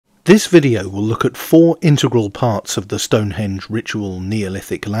This video will look at 4 integral parts of the Stonehenge ritual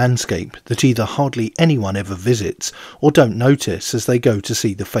Neolithic landscape that either hardly anyone ever visits or don't notice as they go to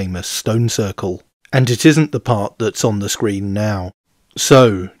see the famous stone circle. And it isn't the part that's on the screen now.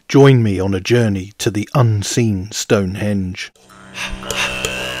 So, join me on a journey to the unseen Stonehenge.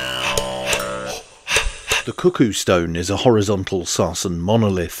 The Cuckoo Stone is a horizontal sarsen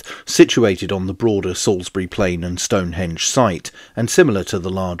monolith situated on the broader Salisbury Plain and Stonehenge site, and similar to the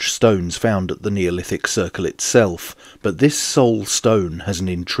large stones found at the Neolithic circle itself, but this sole stone has an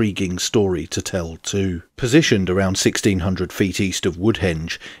intriguing story to tell too. Positioned around 1600 feet east of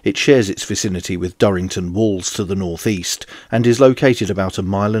Woodhenge, it shares its vicinity with Durrington Walls to the northeast, and is located about a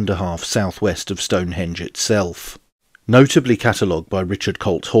mile and a half southwest of Stonehenge itself. Notably catalogued by Richard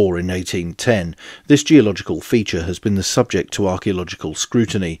Colt Hoare in 1810, this geological feature has been the subject to archaeological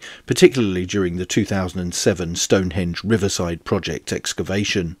scrutiny, particularly during the 2007 Stonehenge Riverside Project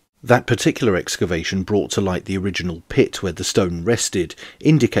excavation. That particular excavation brought to light the original pit where the stone rested,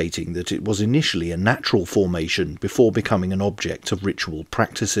 indicating that it was initially a natural formation before becoming an object of ritual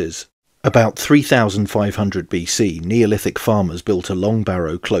practices. About 3500 BC, Neolithic farmers built a long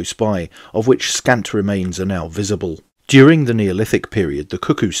barrow close by, of which scant remains are now visible. During the Neolithic period, the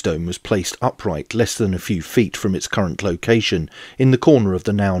Cuckoo Stone was placed upright less than a few feet from its current location, in the corner of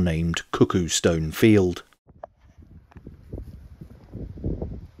the now named Cuckoo Stone Field.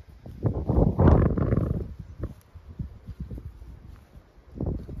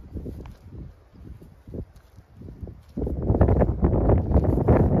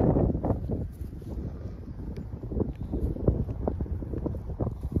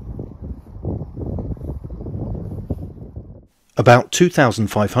 About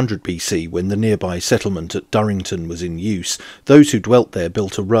 2500 BC, when the nearby settlement at Durrington was in use, those who dwelt there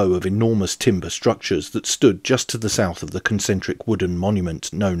built a row of enormous timber structures that stood just to the south of the concentric wooden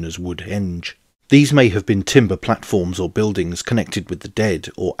monument known as Woodhenge. These may have been timber platforms or buildings connected with the dead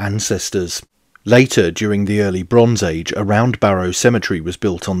or ancestors. Later, during the early Bronze Age, a round barrow cemetery was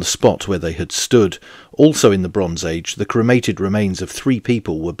built on the spot where they had stood. Also in the Bronze Age, the cremated remains of 3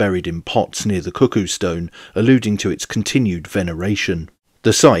 people were buried in pots near the Cuckoo Stone, alluding to its continued veneration.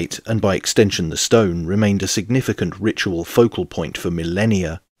 The site, and by extension the stone, remained a significant ritual focal point for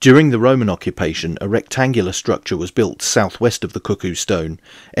millennia. During the Roman occupation, a rectangular structure was built southwest of the Cuckoo Stone.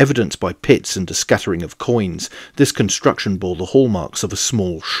 Evidenced by pits and a scattering of coins, this construction bore the hallmarks of a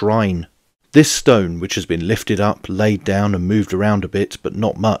small shrine. This stone, which has been lifted up, laid down and moved around a bit, but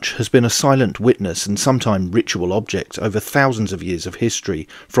not much, has been a silent witness and sometime ritual object over thousands of years of history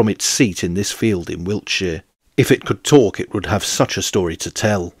from its seat in this field in Wiltshire. If it could talk, it would have such a story to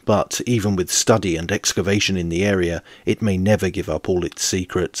tell, but even with study and excavation in the area, it may never give up all its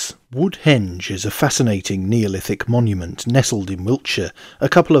secrets. Woodhenge is a fascinating Neolithic monument nestled in Wiltshire, a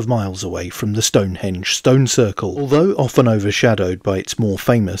couple of miles away from the Stonehenge stone circle. Although often overshadowed by its more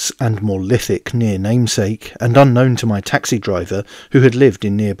famous and more lithic near namesake, and unknown to my taxi driver who had lived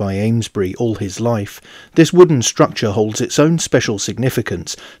in nearby Amesbury all his life, this wooden structure holds its own special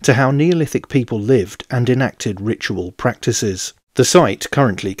significance to how Neolithic people lived and enacted ritual practices. The site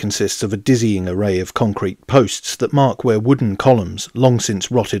currently consists of a dizzying array of concrete posts that mark where wooden columns, long since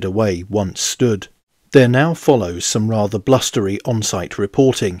rotted away, once stood. There now follows some rather blustery on-site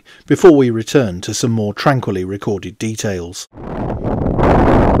reporting, before we return to some more tranquilly recorded details.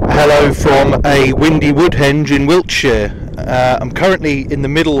 Hello from a windy Woodhenge in Wiltshire. I'm currently in the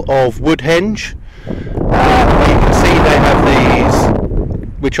middle of Woodhenge. You can see they have these,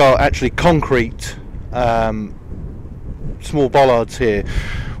 which are actually concrete small bollards here,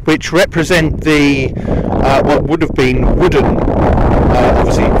 which represent the what would have been wooden,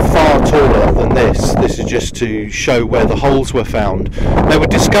 obviously far taller than this. This is just to show where the holes were found. They were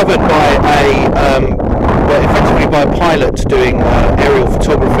discovered by effectively by a pilot doing aerial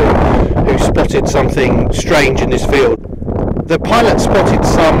photography, who spotted something strange in this field. The pilot spotted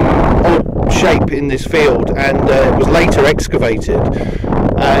some odd shape in this field, and it was later excavated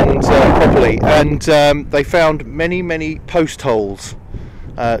and properly, and they found many post holes,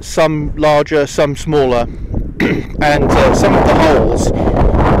 some larger, some smaller, and some of the holes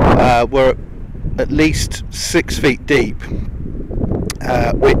were at least 6 feet deep,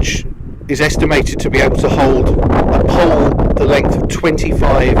 which is estimated to be able to hold a pole the length of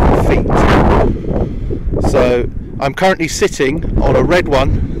 25 feet. So I'm currently sitting on a red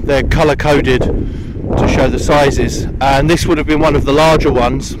one. They're colour coded to show the sizes, and this would have been one of the larger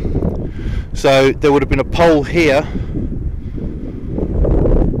ones. So there would have been a pole here,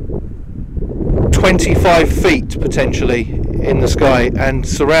 25 feet potentially in the sky, and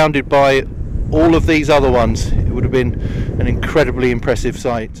surrounded by all of these other ones. It would have been an incredibly impressive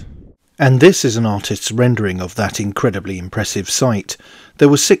sight. And this is an artist's rendering of that incredibly impressive site. There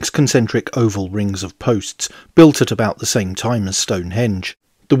were 6 concentric oval rings of posts, built at about the same time as Stonehenge.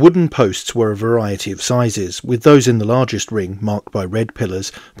 The wooden posts were a variety of sizes, with those in the largest ring, marked by red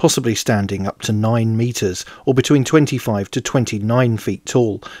pillars, possibly standing up to 9 metres, or between 25 to 29 feet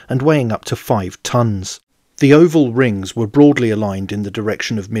tall, and weighing up to 5 tons. The oval rings were broadly aligned in the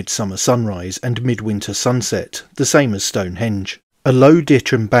direction of midsummer sunrise and midwinter sunset, the same as Stonehenge. A low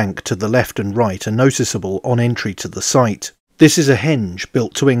ditch and bank to the left and right are noticeable on entry to the site. This is a henge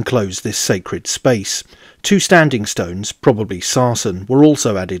built to enclose this sacred space. 2 standing stones, probably sarsen, were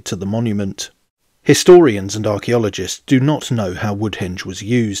also added to the monument. Historians and archaeologists do not know how Woodhenge was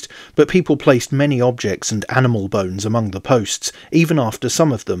used, but people placed many objects and animal bones among the posts, even after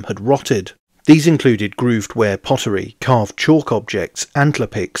some of them had rotted. These included grooved ware pottery, carved chalk objects, antler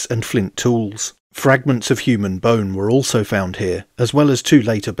picks and flint tools. Fragments of human bone were also found here, as well as 2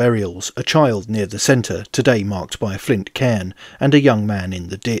 later burials, a child near the centre, today marked by a flint cairn, and a young man in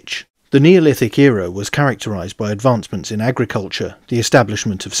the ditch. The Neolithic era was characterised by advancements in agriculture, the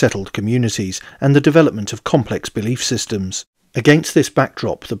establishment of settled communities, and the development of complex belief systems. Against this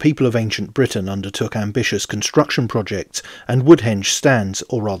backdrop, the people of ancient Britain undertook ambitious construction projects, and Woodhenge stands,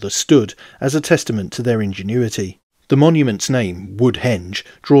 or rather stood, as a testament to their ingenuity. The monument's name, Woodhenge,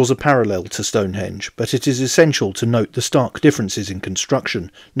 draws a parallel to Stonehenge, but it is essential to note the stark differences in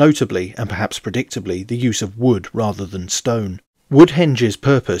construction, notably, and perhaps predictably, the use of wood rather than stone. Woodhenge's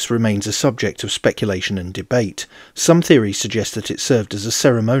purpose remains a subject of speculation and debate. Some theories suggest that it served as a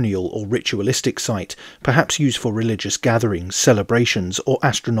ceremonial or ritualistic site, perhaps used for religious gatherings, celebrations, or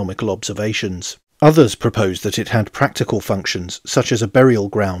astronomical observations. Others propose that it had practical functions, such as a burial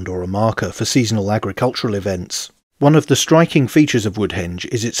ground or a marker for seasonal agricultural events. One of the striking features of Woodhenge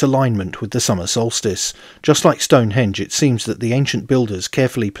is its alignment with the summer solstice. Just like Stonehenge, it seems that the ancient builders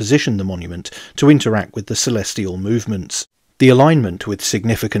carefully positioned the monument to interact with the celestial movements. The alignment with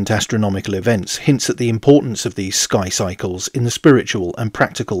significant astronomical events hints at the importance of these sky cycles in the spiritual and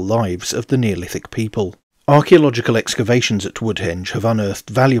practical lives of the Neolithic people. Archaeological excavations at Woodhenge have unearthed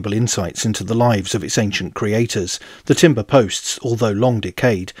valuable insights into the lives of its ancient creators. The timber posts, although long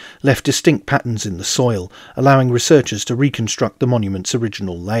decayed, left distinct patterns in the soil, allowing researchers to reconstruct the monument's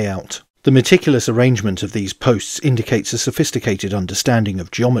original layout. The meticulous arrangement of these posts indicates a sophisticated understanding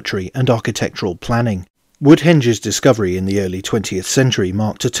of geometry and architectural planning. Woodhenge's discovery in the early 20th century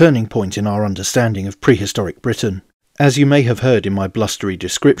marked a turning point in our understanding of prehistoric Britain. As you may have heard in my blustery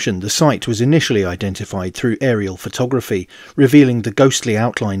description, the site was initially identified through aerial photography, revealing the ghostly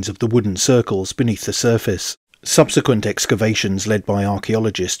outlines of the wooden circles beneath the surface. Subsequent excavations led by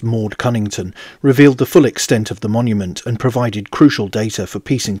archaeologist Maud Cunnington revealed the full extent of the monument and provided crucial data for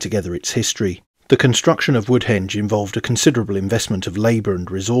piecing together its history. The construction of Woodhenge involved a considerable investment of labour and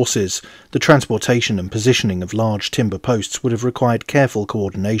resources. The transportation and positioning of large timber posts would have required careful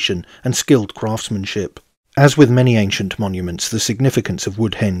coordination and skilled craftsmanship. As with many ancient monuments, the significance of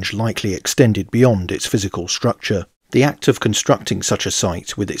Woodhenge likely extended beyond its physical structure. The act of constructing such a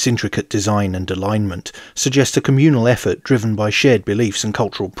site, with its intricate design and alignment, suggests a communal effort driven by shared beliefs and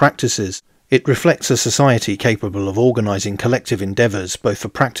cultural practices. It reflects a society capable of organising collective endeavours both for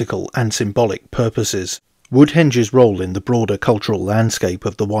practical and symbolic purposes. Woodhenge's role in the broader cultural landscape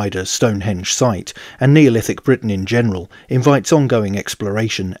of the wider Stonehenge site, and Neolithic Britain in general, invites ongoing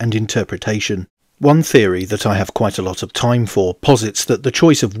exploration and interpretation. One theory that I have quite a lot of time for posits that the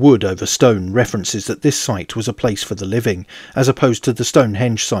choice of wood over stone references that this site was a place for the living, as opposed to the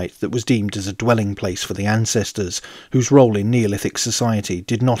Stonehenge site that was deemed as a dwelling place for the ancestors, whose role in Neolithic society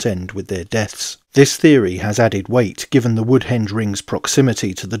did not end with their deaths. This theory has added weight given the Woodhenge ring's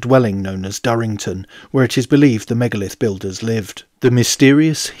proximity to the dwelling known as Durrington, where it is believed the megalith builders lived. The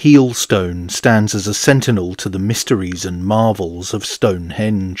mysterious heel stone stands as a sentinel to the mysteries and marvels of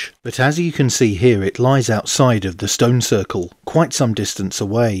Stonehenge. But as you can see here, it lies outside of the stone circle, quite some distance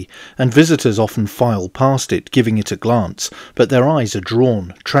away, and visitors often file past it, giving it a glance, but their eyes are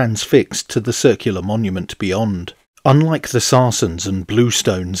drawn, transfixed to the circular monument beyond. Unlike the sarsens and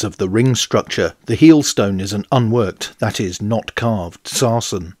bluestones of the ring structure, the heel stone is an unworked, that is, not carved,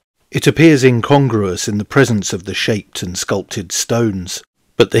 sarsen. It appears incongruous in the presence of the shaped and sculpted stones,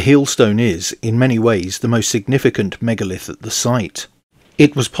 but the heel stone is, in many ways, the most significant megalith at the site.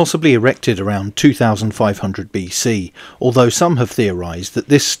 It was possibly erected around 2500 BC, although some have theorised that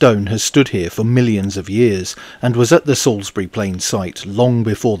this stone has stood here for millions of years and was at the Salisbury Plain site long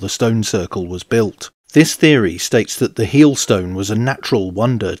before the stone circle was built. This theory states that the heel stone was a natural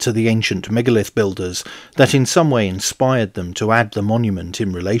wonder to the ancient megalith builders that in some way inspired them to add the monument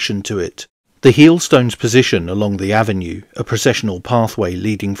in relation to it. The Heilstone's position along the avenue, a processional pathway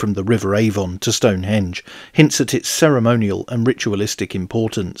leading from the River Avon to Stonehenge, hints at its ceremonial and ritualistic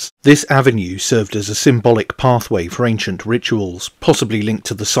importance. This avenue served as a symbolic pathway for ancient rituals, possibly linked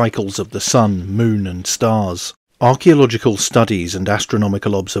to the cycles of the sun, moon and stars. Archaeological studies and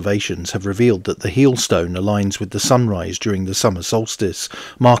astronomical observations have revealed that the Heilstone aligns with the sunrise during the summer solstice,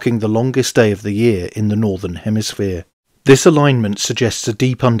 marking the longest day of the year in the northern hemisphere. This alignment suggests a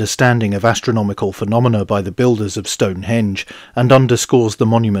deep understanding of astronomical phenomena by the builders of Stonehenge and underscores the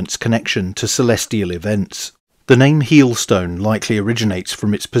monument's connection to celestial events. The name Heilstone likely originates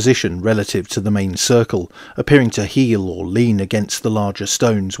from its position relative to the main circle, appearing to heel or lean against the larger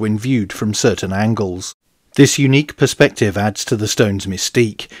stones when viewed from certain angles. This unique perspective adds to the stone's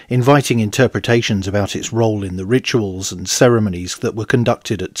mystique, inviting interpretations about its role in the rituals and ceremonies that were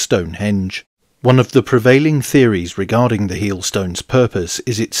conducted at Stonehenge. One of the prevailing theories regarding the Heilstone's purpose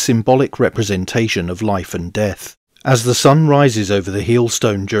is its symbolic representation of life and death. As the sun rises over the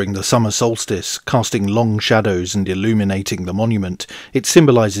Heilstone during the summer solstice, casting long shadows and illuminating the monument, it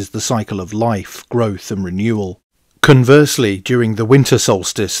symbolises the cycle of life, growth and renewal. Conversely, during the winter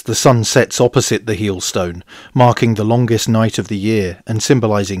solstice, the sun sets opposite the Heilstone, marking the longest night of the year and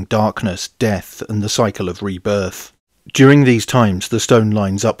symbolising darkness, death and the cycle of rebirth. During these times, the stone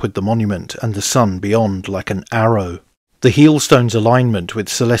lines up with the monument and the sun beyond like an arrow. The Heilstone's alignment with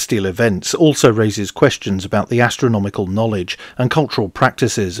celestial events also raises questions about the astronomical knowledge and cultural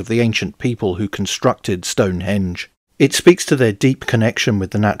practices of the ancient people who constructed Stonehenge. It speaks to their deep connection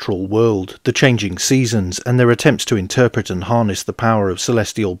with the natural world, the changing seasons, and their attempts to interpret and harness the power of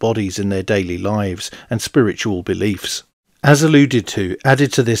celestial bodies in their daily lives and spiritual beliefs. As alluded to,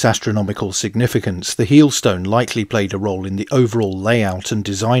 added to this astronomical significance, the Heilstone likely played a role in the overall layout and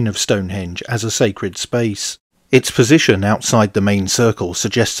design of Stonehenge as a sacred space. Its position outside the main circle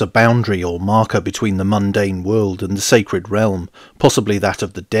suggests a boundary or marker between the mundane world and the sacred realm, possibly that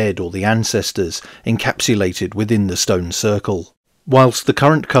of the dead or the ancestors, encapsulated within the stone circle. Whilst the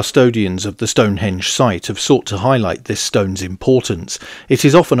current custodians of the Stonehenge site have sought to highlight this stone's importance, it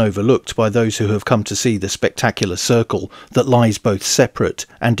is often overlooked by those who have come to see the spectacular circle that lies both separate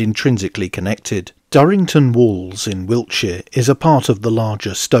and intrinsically connected. Durrington Walls in Wiltshire is a part of the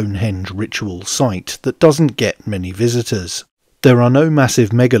larger Stonehenge ritual site that doesn't get many visitors. There are no massive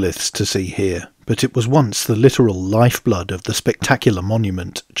megaliths to see here, but it was once the literal lifeblood of the spectacular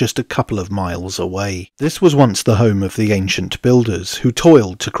monument just a couple of miles away. This was once the home of the ancient builders who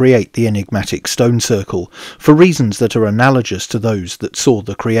toiled to create the enigmatic stone circle for reasons that are analogous to those that saw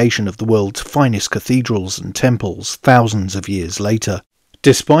the creation of the world's finest cathedrals and temples thousands of years later.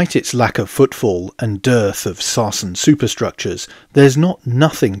 Despite its lack of footfall and dearth of Sarsen superstructures, there's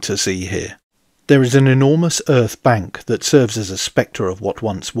nothing to see here. There is an enormous earth bank that serves as a spectre of what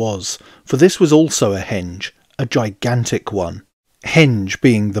once was, for this was also a henge, a gigantic one. Henge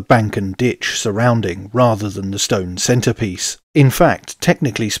being the bank and ditch surrounding rather than the stone centrepiece. In fact,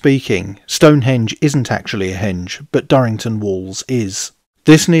 technically speaking, Stonehenge isn't actually a henge, but Durrington Walls is.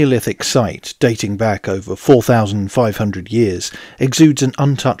 This Neolithic site, dating back over 4,500 years, exudes an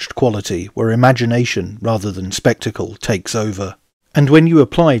untouched quality where imagination rather than spectacle takes over. And when you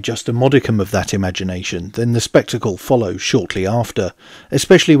apply just a modicum of that imagination, then the spectacle follows shortly after,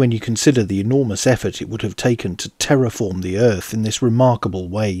 especially when you consider the enormous effort it would have taken to terraform the Earth in this remarkable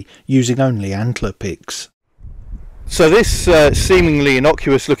way, using only antler picks. So this seemingly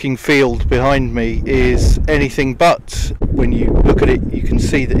innocuous looking field behind me is anything but. When you look at it, you can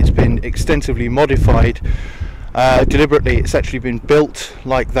see that it's been extensively modified. Deliberately, it's actually been built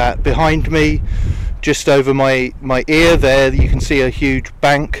like that. Behind me, just over my ear there, you can see a huge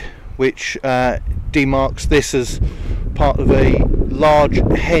bank which demarks this as part of a large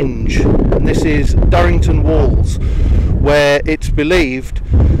henge, and this is Durrington Walls, where it's believed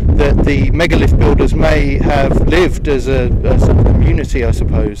that the megalith builders may have lived as a community, I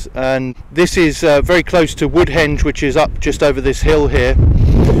suppose. And this is very close to Woodhenge, which is up just over this hill here,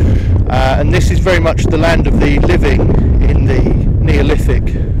 and this is very much the land of the living in the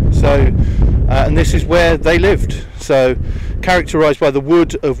Neolithic. So and this is where they lived. So characterised by the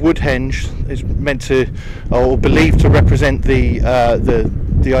wood of Woodhenge, is meant to, or believed to represent the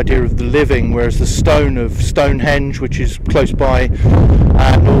idea of the living, whereas the stone of Stonehenge, which is close by,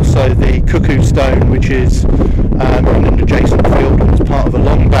 and also the cuckoo stone, which is in an adjacent field and is part of a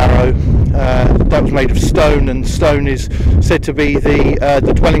long barrow, that was made of stone, and stone is said to be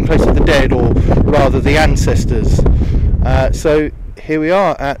the dwelling place of the dead, or rather the ancestors. So here we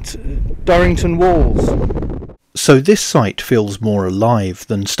are at Durrington Walls. So this site feels more alive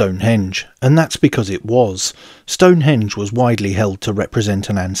than Stonehenge, and that's because it was. Stonehenge was widely held to represent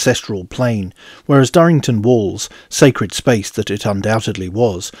an ancestral plane, whereas Durrington Walls, sacred space that it undoubtedly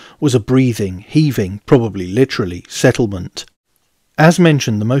was a breathing, heaving, probably literally, settlement. As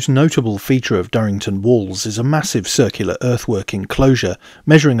mentioned, the most notable feature of Durrington Walls is a massive circular earthwork enclosure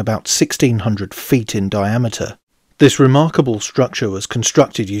measuring about 1,600 feet in diameter. This remarkable structure was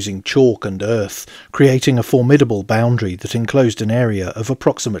constructed using chalk and earth, creating a formidable boundary that enclosed an area of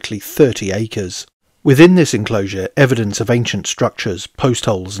approximately 30 acres. Within this enclosure, evidence of ancient structures, post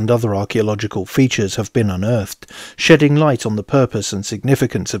holes and other archaeological features have been unearthed, shedding light on the purpose and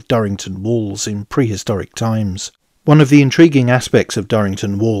significance of Durrington Walls in prehistoric times. One of the intriguing aspects of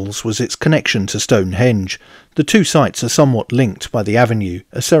Durrington Walls was its connection to Stonehenge. The two sites are somewhat linked by the avenue,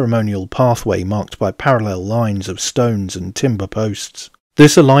 a ceremonial pathway marked by parallel lines of stones and timber posts.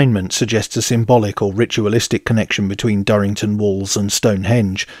 This alignment suggests a symbolic or ritualistic connection between Durrington Walls and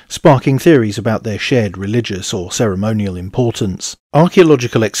Stonehenge, sparking theories about their shared religious or ceremonial importance.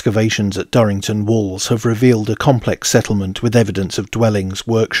 Archaeological excavations at Durrington Walls have revealed a complex settlement with evidence of dwellings,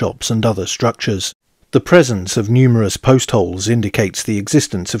 workshops and other structures. The presence of numerous post holes indicates the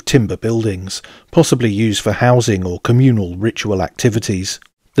existence of timber buildings, possibly used for housing or communal ritual activities.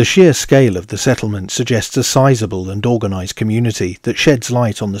 The sheer scale of the settlement suggests a sizable and organised community that sheds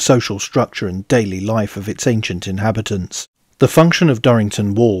light on the social structure and daily life of its ancient inhabitants. The function of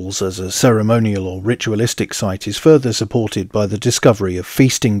Durrington Walls as a ceremonial or ritualistic site is further supported by the discovery of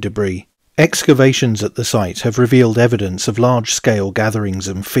feasting debris. Excavations at the site have revealed evidence of large-scale gatherings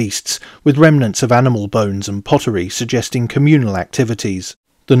and feasts, with remnants of animal bones and pottery suggesting communal activities.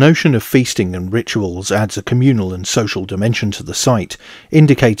 The notion of feasting and rituals adds a communal and social dimension to the site,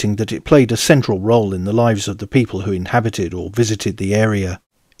 indicating that it played a central role in the lives of the people who inhabited or visited the area.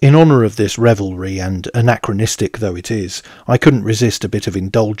 In honour of this revelry, and anachronistic though it is, I couldn't resist a bit of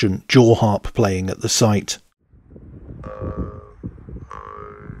indulgent jaw harp playing at the site.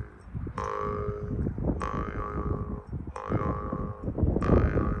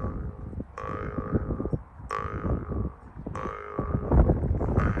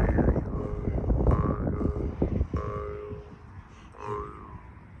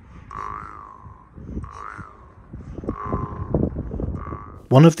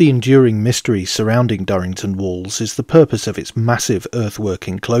 One of the enduring mysteries surrounding Durrington Walls is the purpose of its massive earthwork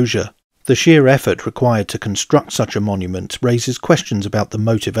enclosure. The sheer effort required to construct such a monument raises questions about the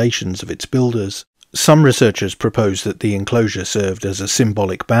motivations of its builders. Some researchers propose that the enclosure served as a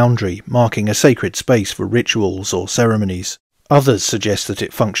symbolic boundary, marking a sacred space for rituals or ceremonies. Others suggest that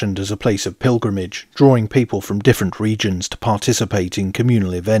it functioned as a place of pilgrimage, drawing people from different regions to participate in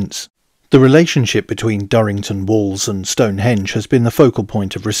communal events. The relationship between Durrington Walls and Stonehenge has been the focal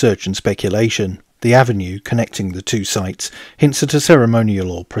point of research and speculation. The avenue connecting the two sites hints at a ceremonial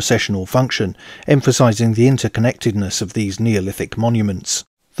or processional function, emphasising the interconnectedness of these Neolithic monuments.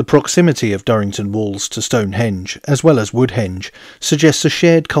 The proximity of Durrington Walls to Stonehenge, as well as Woodhenge, suggests a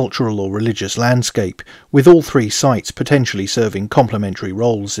shared cultural or religious landscape, with all three sites potentially serving complementary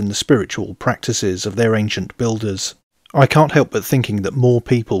roles in the spiritual practices of their ancient builders. I can't help but thinking that more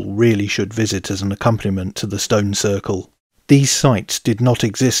people really should visit as an accompaniment to the stone circle. These sites did not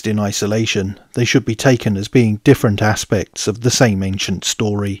exist in isolation, they should be taken as being different aspects of the same ancient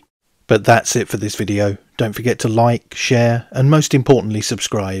story. But that's it for this video. Don't forget to like, share and most importantly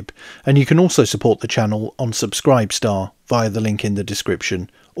subscribe, and you can also support the channel on Subscribestar via the link in the description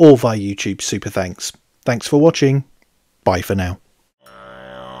or via YouTube Super Thanks. Thanks for watching, bye for now.